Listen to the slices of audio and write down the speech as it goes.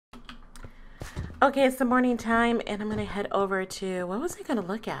Okay, it's the morning time, and I'm gonna head over to, what was I gonna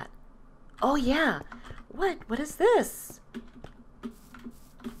look at? Oh yeah, what is this?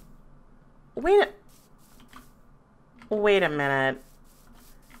 Wait a minute.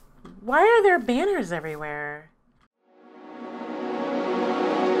 Why are there banners everywhere?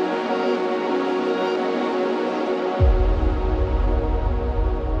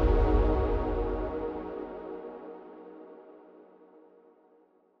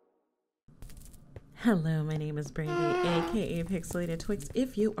 Hello, my name is Brandy, aka PixelatedTwix,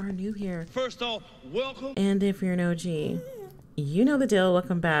 if you are new here. First off, welcome. And if you're an OG, you know the deal.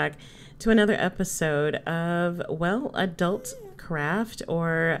 Welcome back to another episode of, well, Adultcraft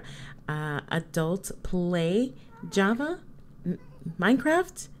or Adult Play Java,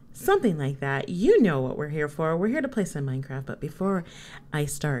 Minecraft, something like that. You know what we're here for. We're here to play some Minecraft, but before I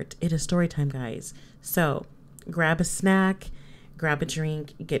start, it is story time, guys. So grab a snack, grab a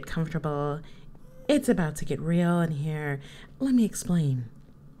drink, get comfortable. It's about to get real in here. Let me explain.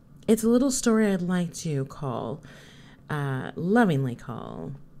 It's a little story I'd like to call, lovingly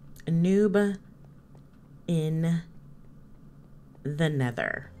call, a noob in the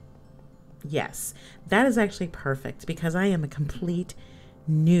Nether. Yes, that is actually perfect because I am a complete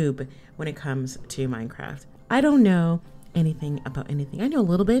noob when it comes to Minecraft. I don't know anything about anything. I know a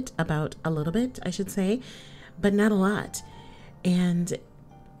little bit about a little bit, I should say, but not a lot. And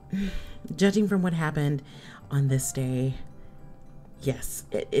judging from what happened on this day, yes,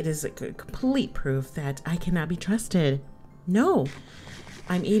 it is a complete proof that I cannot be trusted. No,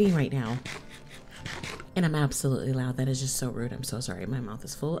 I'm eating right now. And I'm absolutely loud. That is just so rude. I'm so sorry. My mouth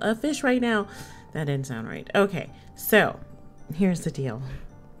is full of fish right now. That didn't sound right. Okay, so here's the deal.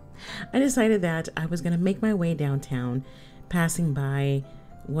 I decided that I was going to make my way downtown, passing by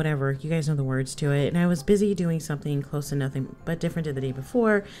whatever, you guys know the words to it, and I was busy doing something close to nothing but different to the day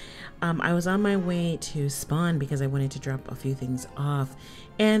before. I was on my way to spawn because I wanted to drop a few things off,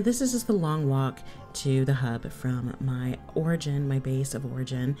 and this is just the long walk to the hub from my origin, my base of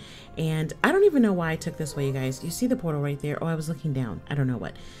origin. And I don't even know why I took this way, you guys. You see the portal right there? Oh, I was looking down, I don't know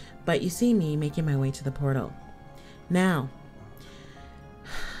what, but you see me making my way to the portal. Now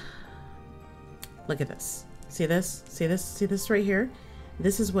look at this. See this? See this? See this right here?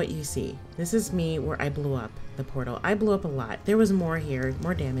 This is what you see. This is me where I blew up the portal. I blew up a lot. There was more here,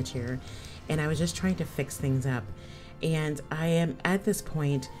 more damage here, and I was just trying to fix things up. And I am at this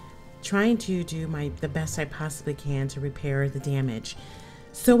point trying to do the best I possibly can to repair the damage.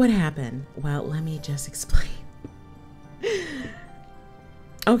 So what happened? Well, let me just explain.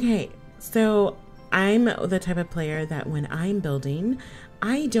 Okay, so I'm the type of player that when I'm building,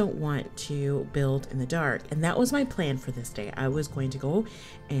 I don't want to build in the dark, and that was my plan for this day. I was going to go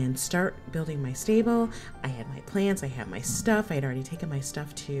and start building my stable. I had my plants, I had my stuff. I had already taken my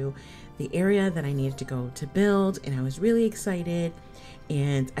stuff to the area that I needed to go to build, and I was really excited.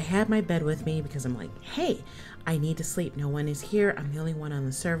 And I had my bed with me because I'm like, hey, I need to sleep. No one is here. I'm the only one on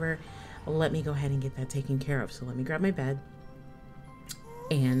the server. Let me go ahead and get that taken care of. So let me grab my bed,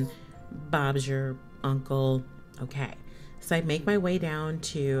 and Bob's your uncle. Okay. So I make my way down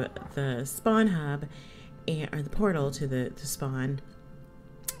to the spawn hub, or the portal to the spawn,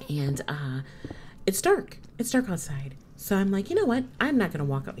 and it's dark. It's dark outside. So I'm like, you know what? I'm not gonna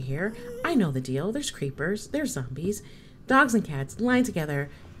walk out here. I know the deal. There's creepers. There's zombies, dogs and cats lying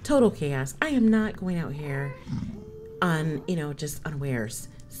together. Total chaos. I am not going out here on, just unawares.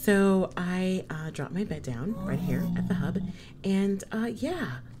 So I dropped my bed down right here at the hub, and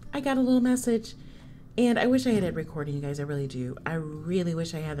yeah, I got a little message. And I wish I had it recorded, you guys. I really do. I really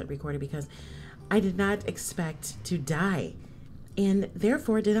wish I had that recorded because I did not expect to die, and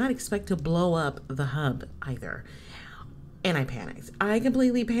therefore did not expect to blow up the hub either. And I panicked. I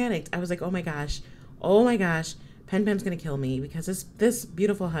completely panicked. I was like, oh my gosh, Pen-Pen's gonna kill me because this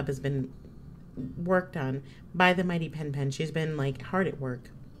beautiful hub has been worked on by the mighty Pen-Pen. She's been like hard at work,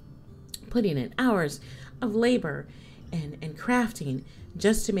 putting in hours of labor and crafting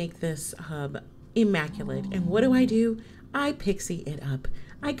just to make this hub immaculate. And what do? I pixie it up.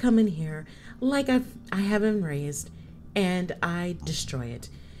 I come in here like I have been raised, and I destroy it.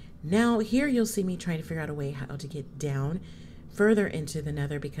 Now here you'll see me trying to figure out a way how to get down further into the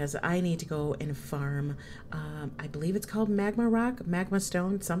Nether because I need to go and farm I believe it's called magma rock, magma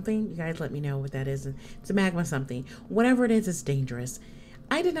stone, something. You guys let me know what that is. It's a magma something. Whatever it is, it's dangerous.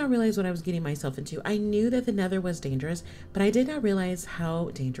 I did not realize what I was getting myself into. I knew that the Nether was dangerous, but I did not realize how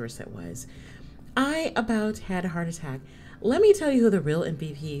dangerous it was. I about had a heart attack. Let me tell you who the real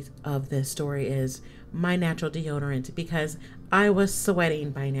MVP of this story is. My natural deodorant, because I was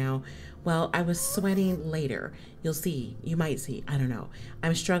sweating by now Well, I was sweating later. You'll see. You might see. I don't know.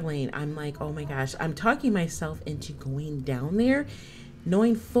 I'm struggling. I'm like, oh my gosh. I'm talking myself into going down there,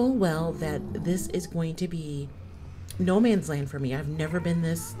 knowing full well that this is going to be no man's land for me. I've never been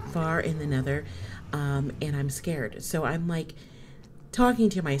this far in the Nether, and I'm scared. So I'm like talking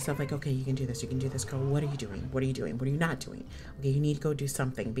to myself, like, okay, you can do this. You can do this, girl. What are you doing? What are you doing? What are you not doing? Okay, you need to go do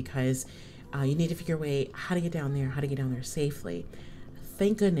something because you need to figure a way how to get down there, how to get down there safely.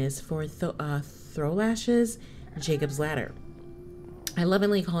 Thank goodness for throw lashes, Jacob's ladder. I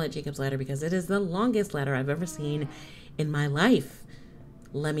lovingly call it Jacob's ladder because it is the longest ladder I've ever seen in my life.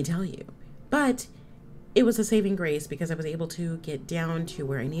 Let me tell you. But it was a saving grace because I was able to get down to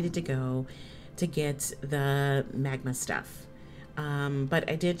where I needed to go to get the magma stuff. But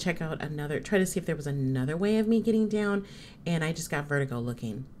I did check out try to see if there was another way of me getting down, and I just got vertigo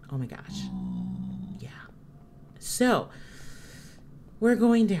looking. Oh my gosh. Yeah. So we're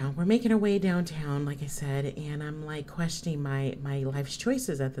going down. We're making our way downtown, like I said, and I'm like questioning my life's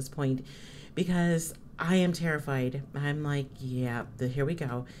choices at this point because I am terrified. I'm like, yeah, here we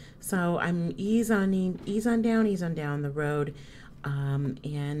go. So I'm ease on down the road,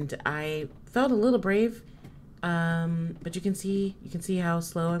 and I felt a little brave, but you can see how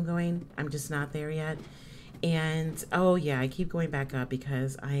slow I'm going. I'm just not there yet. And oh yeah, I keep going back up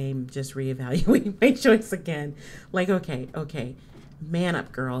because I'm just reevaluating my choice again. Like, okay, man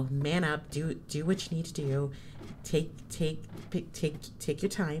up, girl, man up. Do what you need to do. Take your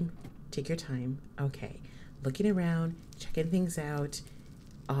time. Take your time. Okay, looking around, checking things out.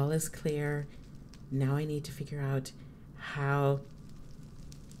 All is clear. Now I need to figure out how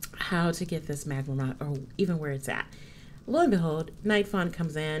to get this magma rock, or even where it's at. Lo and behold, Night Fawn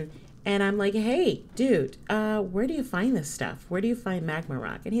comes in. And I'm like, hey, dude, where do you find this stuff? Where do you find magma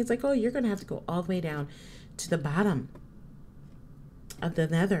rock? And he's like, oh, you're going to have to go all the way down to the bottom of the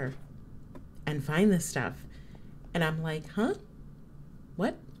Nether and find this stuff. And I'm like, huh?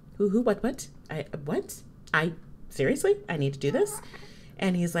 What? Who, what? Seriously? I need to do this?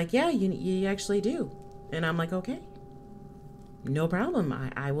 And he's like, yeah, you actually do. And I'm like, okay, no problem.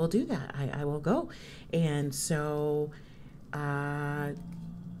 I will do that. I will go. And so, we're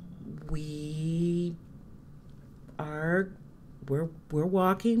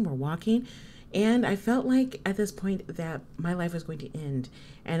walking, and I felt like at this point that my life was going to end,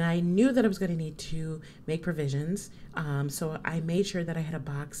 and I knew that I was going to need to make provisions. So I made sure that I had a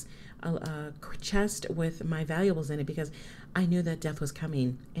box, a chest with my valuables in it, because I knew that death was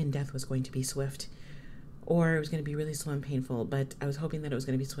coming, and death was going to be swift, or it was going to be really slow and painful. But I was hoping that it was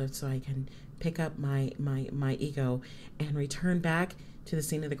going to be swift, so I can pick up my ego and return back to the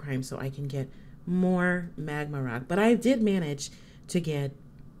scene of the crime so I can get more magma rock. But I did manage to get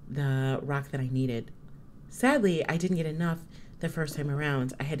the rock that I needed. Sadly, I didn't get enough the first time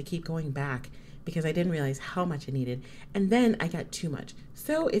around. I had to keep going back because I didn't realize how much I needed, and then I got too much.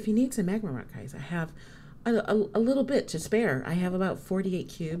 So if you need some magma rock, guys, I have a little bit to spare. I have about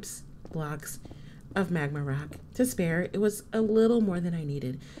 48 blocks of magma rock to spare. It was a little more than I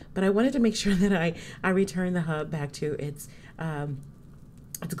needed, but I wanted to make sure that I returned the hub back to its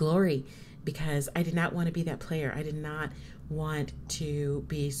glory, because I did not want to be that player. I did not want to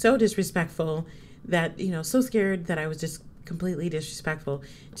be so disrespectful that, so scared that I was just completely disrespectful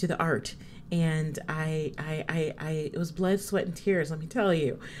to the art. And it was blood, sweat, and tears, let me tell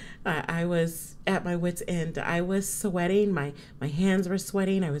you. I was at my wit's end. I was sweating. My hands were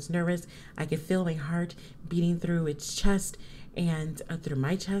sweating. I was nervous. I could feel my heart beating through its chest and through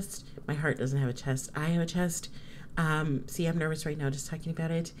my chest. My heart doesn't have a chest. I have a chest. See, I'm nervous right now just talking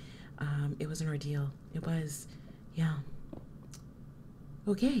about it. It was an ordeal. It was, yeah.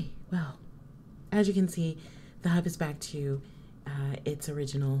 Okay, well, as you can see, the hub is back to its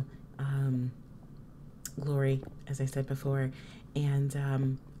original glory, as I said before.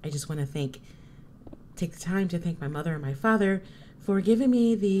 And I just want to take the time to thank my mother and my father for giving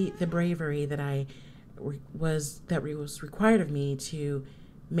me the bravery that was required of me to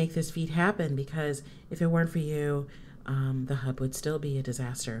make this feat happen, because if it weren't for you, the hub would still be a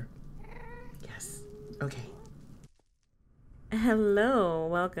disaster. Yes. Okay. Hello,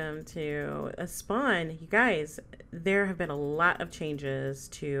 welcome to a spawn. You guys, there have been a lot of changes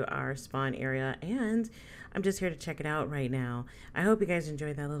to our spawn area, and I'm just here to check it out right now. I hope you guys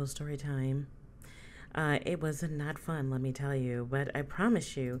enjoyed that little story time. It was not fun, let me tell you, but I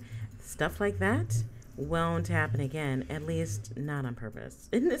promise you, stuff like that won't happen again, at least not on purpose.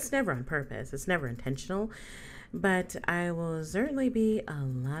 It's never on purpose, it's never intentional, but I will certainly be a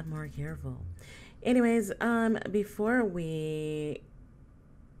lot more careful. Anyways, before we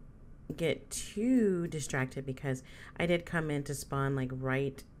get too distracted, because I did come in to spawn like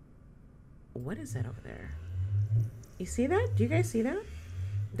right What is that over there? You see that? Do you guys see that?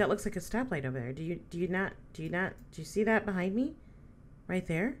 That looks like a stoplight over there. Do you see that behind me? Right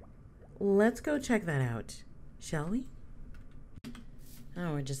there? Let's go check that out, shall we?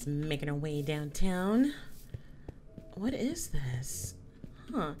 Oh, we're just making our way downtown. What is this?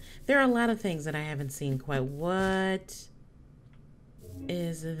 Huh. There are a lot of things that I haven't seen quite. What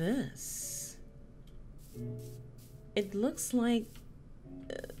is this? It looks like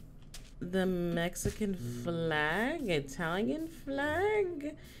the Mexican flag, Italian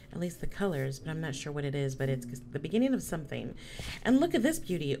flag, at least the colors, but I'm not sure what it is, but it's the beginning of something. And look at this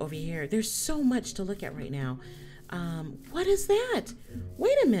beauty over here. There's so much to look at right now. What is that?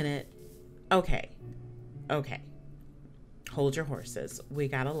 Wait a minute. Okay. Hold your horses. We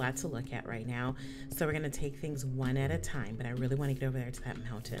got a lot to look at right now. So we're going to take things one at a time, but I really want to get over there to that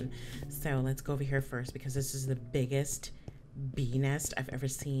mountain. So let's go over here first because this is the biggest bee nest I've ever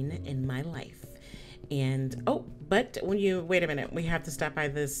seen in my life. And oh, but when you wait a minute, we have to stop by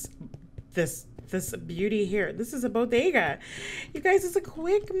this beauty here. This is a bodega. You guys, it's a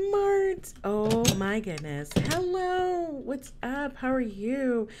Quick Mart. Oh my goodness. Hello. What's up? How are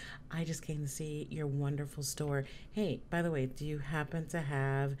you? I just came to see your wonderful store. Hey, by the way, do you happen to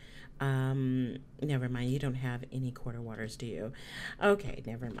have never mind, you don't have any quarter waters, do you? Okay,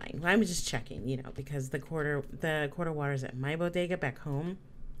 never mind. Well, I'm just checking, you know, because the quarter waters at my bodega back home,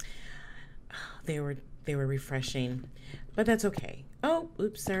 they were refreshing, but that's okay. Oh,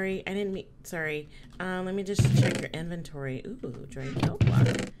 oops, sorry. I didn't mean, sorry. Let me just check your inventory. Ooh, dry kelp block.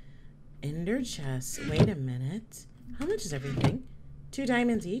 Ender chest. Wait a minute. How much is everything? 2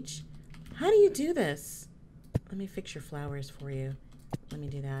 diamonds each? How do you do this? Let me fix your flowers for you. Let me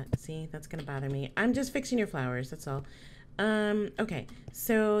do that. See, that's gonna bother me. I'm just fixing your flowers, that's all. Okay,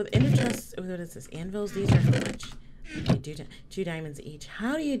 so the ender chest, what is this? Anvils, these are how much? Okay, 2 diamonds each.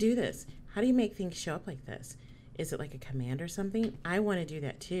 How do you do this? How do you make things show up like this? Is it like a command or something? I want to do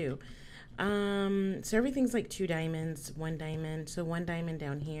that too. So everything's like 2 diamonds, 1 diamond. So 1 diamond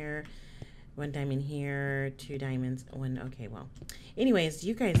down here, 1 diamond here, 2 diamonds, 1. Okay, well. Anyways,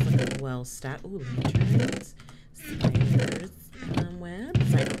 you guys look well stocked. Ooh, lanterns, spiders,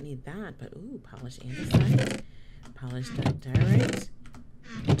 webs. I don't need that, but ooh, polished andesite, polished diorite.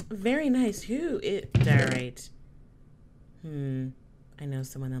 Very nice. Who it diorite? I know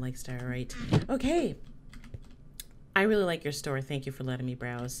someone that likes diorite. Okay. I really like your store. Thank you for letting me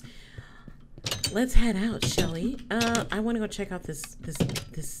browse. Let's head out, shall we? I want to go check out this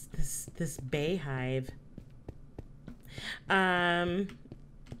bay hive.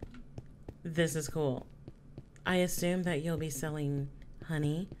 This is cool. I assume that you'll be selling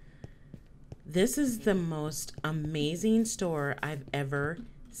honey. This is the most amazing store I've ever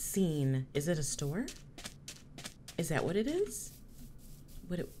seen. Is it a store? Is that what it is?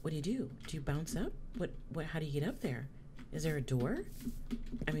 What do you do? Do you bounce up? How do you get up there? Is there a door?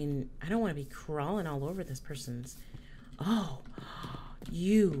 I mean, I don't want to be crawling all over this person's. Oh,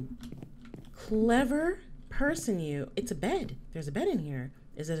 you clever person, you. It's a bed. There's a bed in here.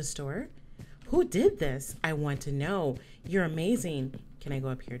 Is it a store? Who did this? I want to know. You're amazing. Can I go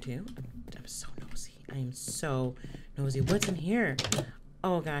up here too? I'm so nosy. I am so nosy. What's in here?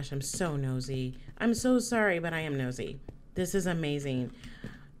 Oh gosh, I'm so nosy. I'm so sorry, but I am nosy. This is amazing.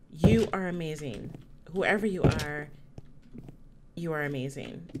 You are amazing. Whoever you are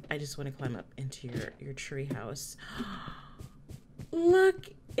amazing. I just want to climb up into your tree house. Look,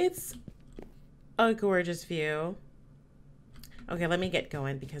 it's a gorgeous view. Okay, let me get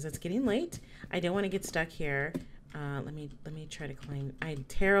going because it's getting late. I don't want to get stuck here. Let me try to climb. I'm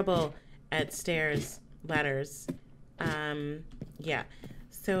terrible at ladders. Yeah.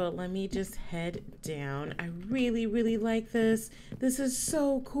 So let me just head down. I really, really like this. This is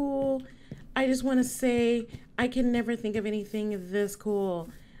so cool. I just want to say I can never think of anything this cool.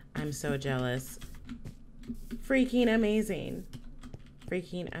 I'm so jealous. Freaking amazing.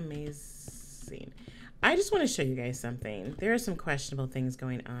 Freaking amazing. I just want to show you guys something. There are some questionable things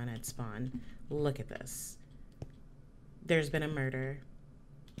going on at spawn. Look at this. There's been a murder.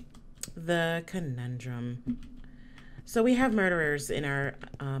 The conundrum. So we have murderers in our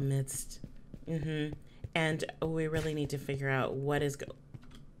midst. And we really need to figure out what is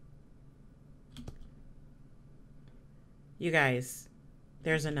You guys,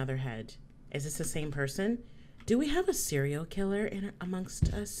 there's another head. Is this the same person? Do we have a serial killer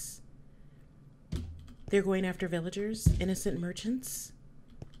amongst us? They're going after villagers, innocent merchants.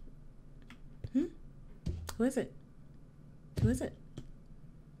 Who is it? Who is it?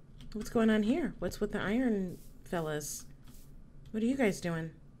 What's going on here? What's with the iron fellas? What are you guys doing?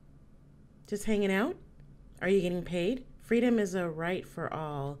 Just hanging out? Are you getting paid? Freedom is a right for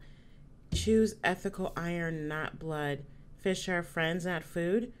all. Choose ethical iron, not blood. Fish are friends, not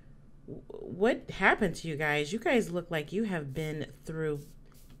food. What happened to you guys? You guys look like you have been through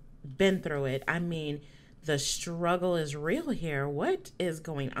it. I mean, the struggle is real here. What is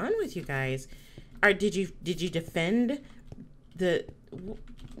going on with you guys? Did you defend the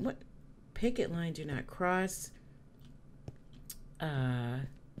what picket line? Do not cross.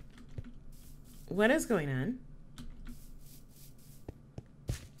 What is going on?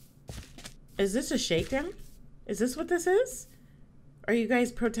 Is this a shakedown? Is this what this is? Are you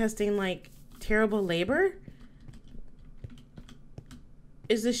guys protesting like terrible labor?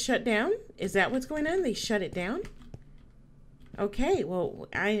 Is this shut down? Is that what's going on? They shut it down? Okay, well,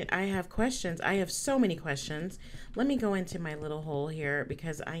 I have questions. I have so many questions. Let me go into my little hole here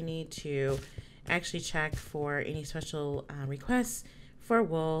because I need to actually check for any special requests for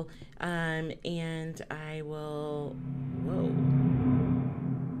wool. And I will, whoa.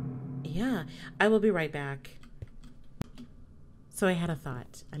 Yeah, I will be right back. So I had a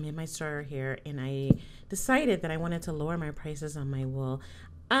thought. I'm in my store here and I decided that I wanted to lower my prices on my wool.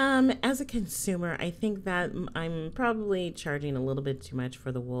 As a consumer, I think that I'm probably charging a little bit too much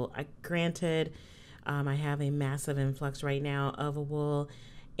for the wool. Granted, I have a massive influx right now of wool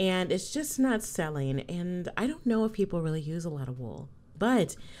and it's just not selling. And I don't know if people really use a lot of wool,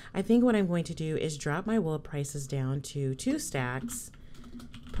 but I think what I'm going to do is drop my wool prices down to 2 stacks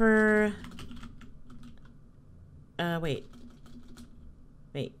per, wait,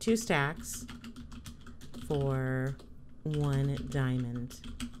 2 stacks for 1 diamond.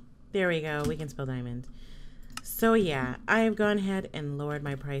 There we go. We can spell diamond. So yeah, I've gone ahead and lowered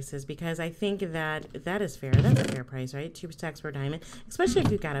my prices because I think that that is fair. That's a fair price, right? 2 stacks per diamond, especially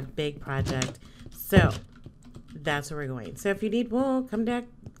if you've got a big project. So that's where we're going. So if you need wool, come down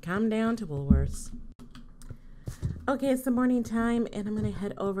to Woolworths. Okay, it's the morning time and I'm going to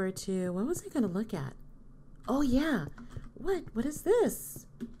head over to, what was I going to look at? Oh yeah. What is this?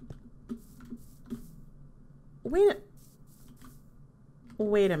 Wait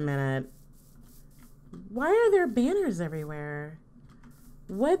a minute. Why are there banners everywhere?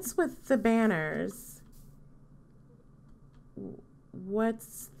 What's with the banners? What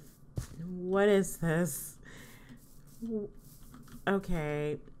is this?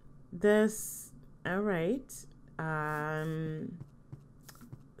 Okay. All right.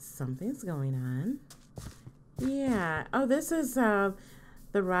 Something's going on. Yeah. Oh, this is the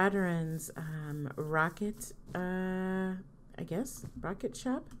Rodarin's rocket I guess rocket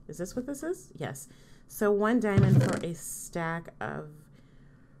shop. Is this what this is? Yes. So 1 diamond for a stack of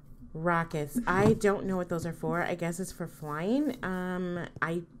rockets. I don't know what those are for. I guess it's for flying.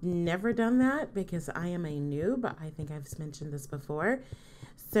 I never done that because I am a noob. I think I've mentioned this before.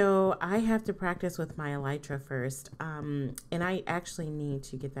 So I have to practice with my elytra first. And I actually need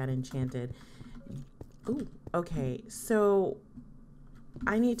to get that enchanted. Ooh, okay. So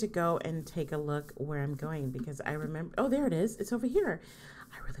I need to go and take a look where I'm going because I remember, oh, there it is. It's over here.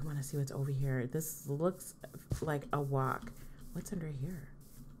 I really want to see what's over here. This looks like a walk. What's under here?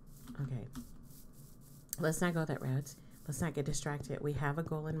 Okay. Let's not go that route. Let's not get distracted. We have a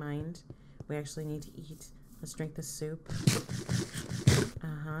goal in mind. We actually need to eat. Let's drink the soup.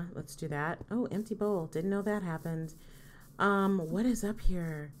 Let's do that. Oh, empty bowl. Didn't know that happened. What is up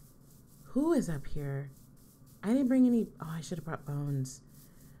here? Who is up here? I didn't bring any. Oh, I should have brought bones.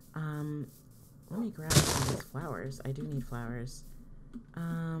 Let me grab some of these flowers. I do need flowers.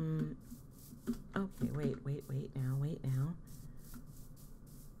 Okay, wait now.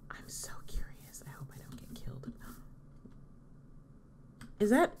 I'm so curious. I hope I don't get killed. Is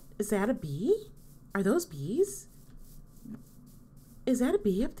that a bee? Are those bees? Is that a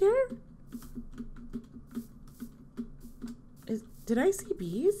bee up there? Did I see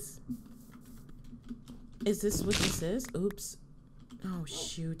bees? Is this what this is? Oops. Oh,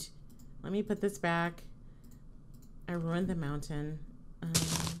 shoot. Let me put this back. I ruined the mountain.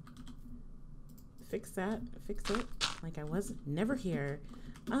 Fix that. Fix it. Like I was never here.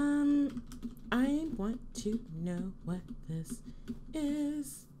 I want to know what this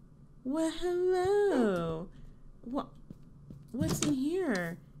is. Well, hello. What's in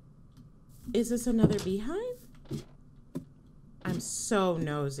here? Is this another beehive? I'm so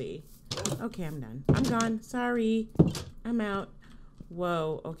nosy. Okay, I'm done. I'm gone. Sorry. I'm out.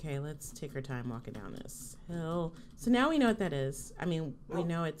 Whoa. Okay, let's take our time walking down this hill. So now we know what that is. I mean, we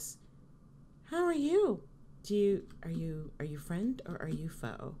know it's... How are you? Are you friend or are you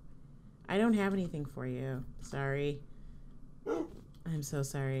foe? I don't have anything for you. Sorry. I'm so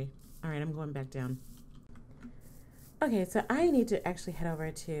sorry. All right, I'm going back down. Okay, so I need to actually head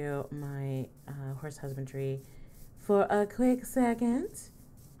over to my horse husbandry for a quick second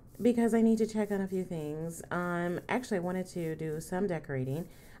because I need to check on a few things. Actually, I wanted to do some decorating.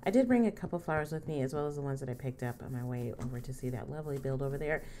 I did bring a couple flowers with me, as well as the ones that I picked up on my way over to see that lovely build over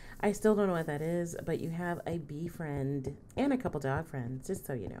there. I still don't know what that is, but you have a bee friend and a couple dog friends, just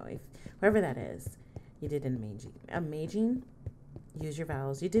so you know. If whoever that is, you did an amazing, use your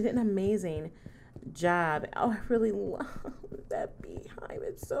vowels. You did an amazing job. Oh, I really love that beehive.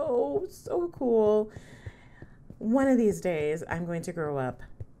 It's so, so cool. One of these days, I'm going to grow up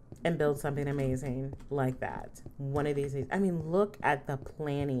and build something amazing like that. One of these days. I mean, look at the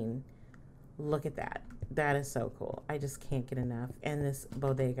planning. Look at that. That is so cool. I just can't get enough. And this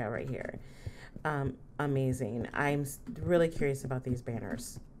bodega right here. Amazing. I'm really curious about these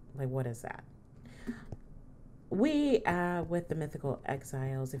banners. Like, what is that? We, with the Mythical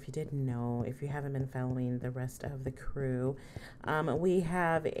Exiles, if you didn't know, if you haven't been following the rest of the crew, we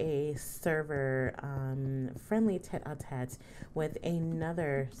have a server, friendly tete-a-tete with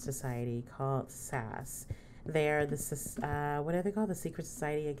another society called SAS. They are the, what are they called? The Secret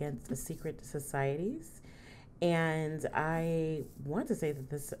Society Against the Secret Societies. And I want to say that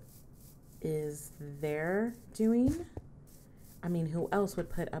this is their doing. I mean, who else would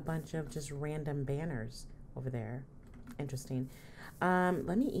put a bunch of just random banners over there? Interesting.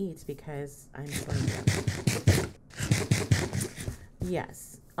 Let me eat because I'm hungry.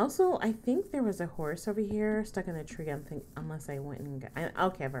 Yes. Also, I think there was a horse over here stuck in the tree. Unless I went and got,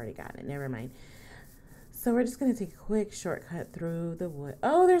 okay, I've already got it. Never mind. So we're just gonna take a quick shortcut through the wood.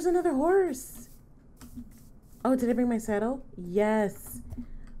 Oh, there's another horse. Oh, did I bring my saddle? Yes.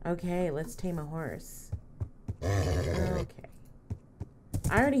 Okay, let's tame a horse. Okay.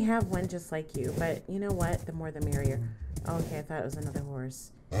 I already have one just like you, but you know what? The more the merrier. Oh, okay, I thought it was another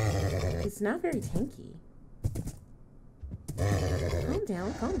horse. It's not very tanky. Calm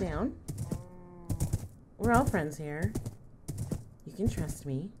down, calm down. We're all friends here. You can trust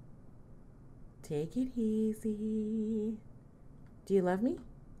me. Take it easy. Do you love me?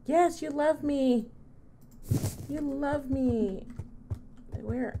 Yes, you love me. You love me.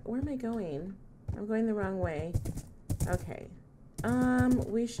 Where am I going? I'm going the wrong way. Okay.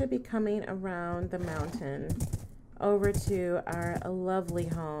 We should be coming around the mountain over to our lovely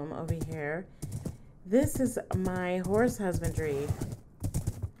home over here. This is my horse husbandry.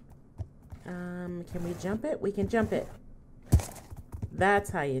 Can we jump it? We can jump it. That's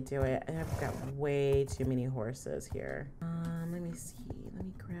how you do it. And I've got way too many horses here. Let me see. Let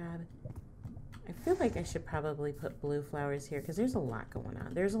me grab. I feel like I should probably put blue flowers here because there's a lot going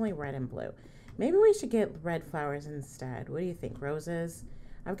on. There's only red and blue. Maybe we should get red flowers instead. What do you think? Roses?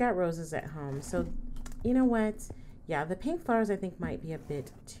 I've got roses at home. So, you know what? Yeah, the pink flowers I think might be a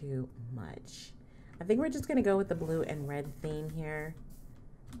bit too much. I think we're just going to go with the blue and red theme here.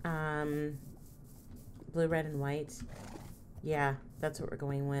 Blue, red, and white. Yeah, that's what we're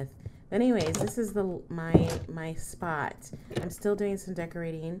going with. But anyways, this is my spot. I'm still doing some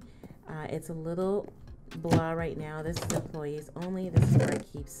decorating. It's a little blah right now. This is employees only. This is where I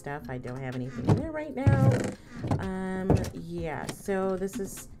keep stuff. I don't have anything in there right now. Yeah, so this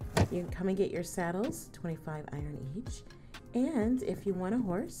is, you can come and get your saddles, 25 iron each. And if you want a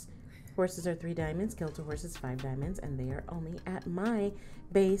horse, horses are 3 diamonds, skeletal horses 5 diamonds, and they are only at my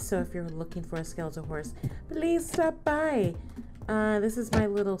base. So if you're looking for a skeletal horse, please stop by. This is my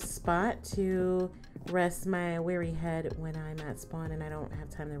little spot to rest my weary head when I'm at spawn and I don't have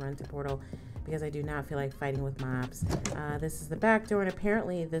time to run to portal because I do not feel like fighting with mobs. This is the back door, and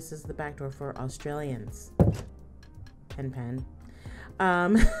apparently this is the back door for Australians. Pen.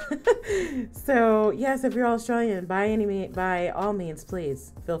 So yes, if you're Australian, by all means,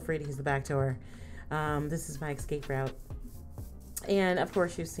 please feel free to use the back door. This is my escape route, and of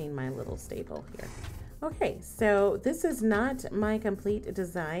course you've seen my little stable here. Okay, so this is not my complete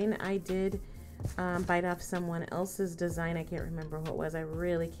design. I did bite off someone else's design. I can't remember what it was. I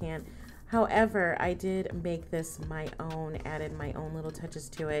really can't. However, I did make this my own, added my own little touches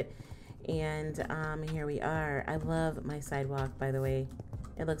to it. And here we are. I love my sidewalk, by the way.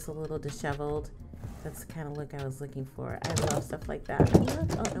 It looks a little disheveled. That's the kind of look I was looking for. I love stuff like that.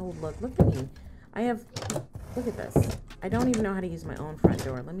 Oh, no, look at me. Look at this. I don't even know how to use my own front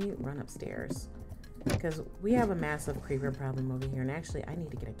door. Let me run upstairs, because we have a massive creeper problem over here, and actually I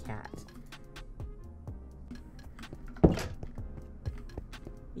need to get a cat.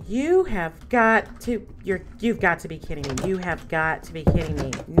 You've got to be kidding me. You have got to be kidding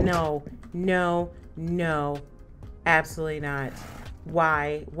me. No, absolutely not.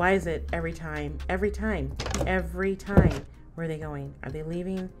 Why is it every time? Where are they going? Are they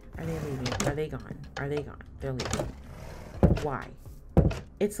leaving? Are they gone? They're leaving. Why?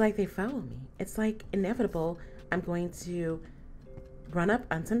 It's like they follow me. It's like inevitable. I'm going to run up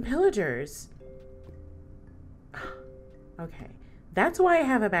on some pillagers. Okay, that's why I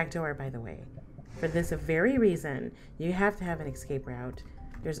have a back door, by the way. For this very reason, you have to have an escape route.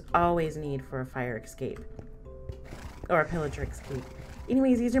 There's always need for a fire escape or a pillager escape.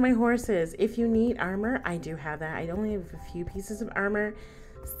 Anyways, these are my horses. If you need armor, I do have that. I only have a few pieces of armor,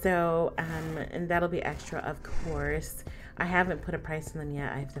 so and that'll be extra, of course. I haven't put a price on them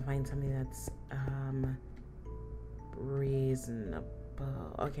yet. I have to find something that's reasonable.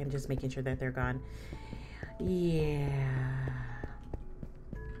 Okay, I'm just making sure that they're gone. Yeah.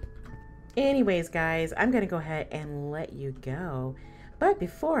 Anyways, guys, I'm gonna go ahead and let you go. But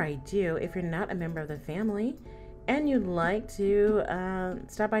before I do, if you're not a member of the family and you'd like to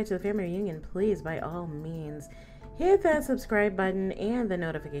stop by to the family reunion, please, by all means, hit that subscribe button and the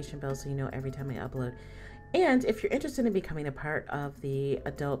notification bell so you know every time I upload. And if you're interested in becoming a part of the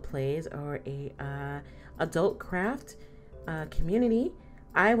Adult Plays or a Adultcraft community,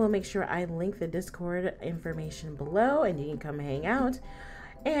 I will make sure I link the Discord information below and you can come hang out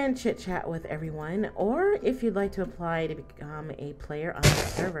and chit chat with everyone. Or if you'd like to apply to become a player on the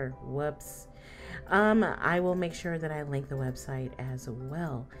server, whoops, I will make sure that I link the website as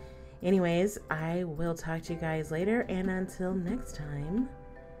well. Anyways, I will talk to you guys later, and until next time,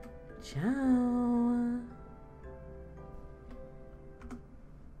 ciao.